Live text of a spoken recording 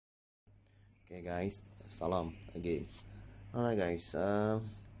Okay guys, salam again. Alright guys,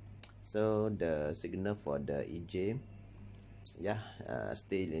 so the signal for the EJ,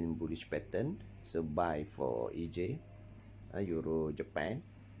 still in bullish pattern. So buy for EJ, Euro Japan.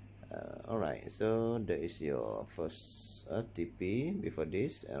 Alright, so there is your first TP before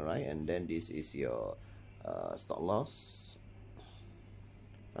this. Alright, and then this is your stop loss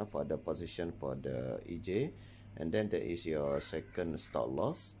for the position for the EJ, and then there is your second stop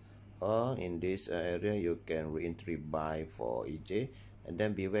loss. In this area you can re-entry buy for EJ, and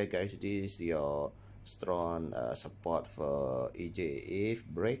then beware guys, this is your strong support for EJ. If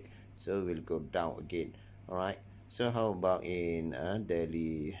break, so will go down again. All right, so how about in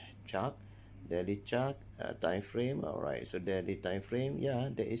daily chart? Time frame. All right, so daily time frame,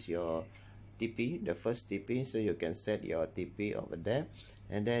 there is your TP, the first TP, so you can set your TP over there,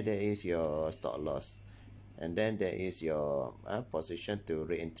 and then there is your stop loss, and then there is your position to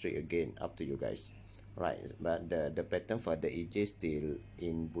re-entry again, up to you guys, right? But the pattern for the EJ still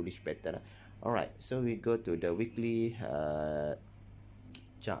in bullish pattern. All right, so we go to the weekly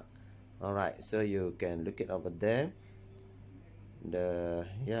chart. All right, so you can look it over there, the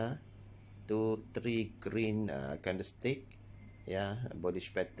 2-3 green candlestick,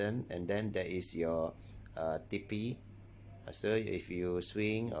 bullish pattern, and then there is your TP. So if you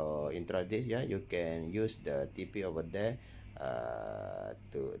swing or intraday, you can use the TP over there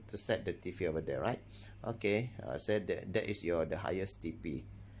to set the TP over there, right? Okay, so that is the highest TP.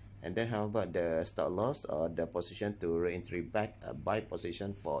 And then how about the stop loss or the position to re-entry back, buy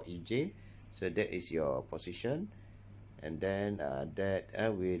position for EJ? So that is your position, and then that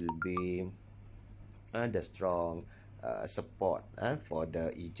will be the strong support for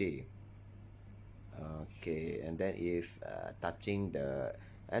the EJ. Okay, and then if touching the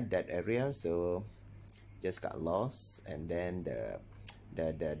that area, so just got lost, and then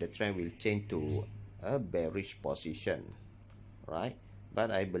the trend will change to a bearish position, right?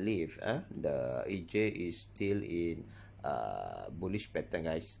 But I believe the EJ is still in bullish pattern,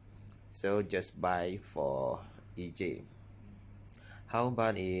 guys, so just buy for EJ. How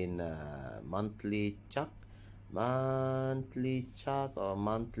about in monthly chart or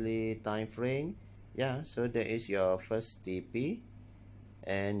monthly time frame? So there is your first TP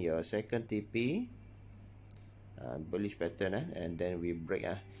and your second TP, bullish pattern, and then we break,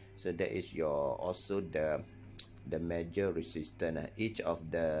 so that is your also the major resistance. Each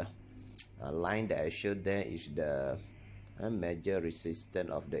of the line that I showed there is the major resistance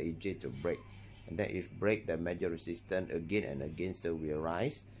of the EJ to break, and then if break the major resistance again and again, so we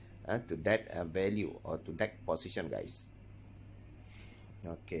rise to that value or to that position, guys.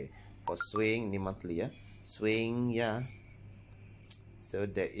 Okay, for swing, ni monthly, swing, so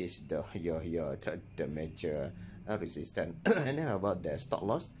that is the major resistance. And then how about the stop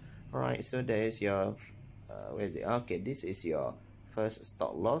loss? All right, so there is your where is it? Okay, this is your first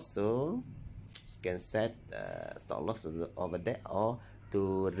stop loss, so you can set stop loss over there, or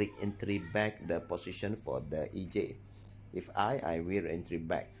to re-entry back the position for the EJ. If I will re-entry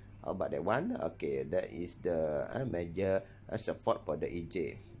back. How about that one? Okay, that is the major support for the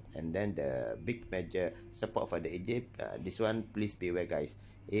EJ, and then the big major support for the EJ. This one, please beware, guys.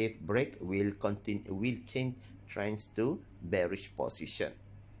 If break, will change trends to bearish position.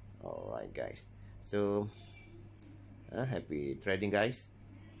 All right, guys. So happy trading, guys.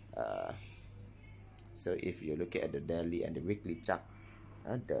 So if you look at the daily and the weekly chart,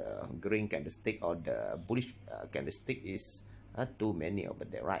 the green candlestick or the bullish candlestick is too many over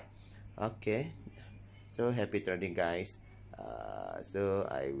there, right? Okay, so happy trading, guys. So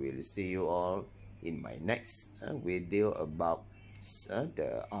I will see you all in my next video about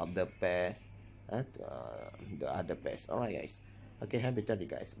the other pair, the other pairs. All right, guys. Okay, happy trading,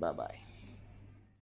 guys. Bye bye.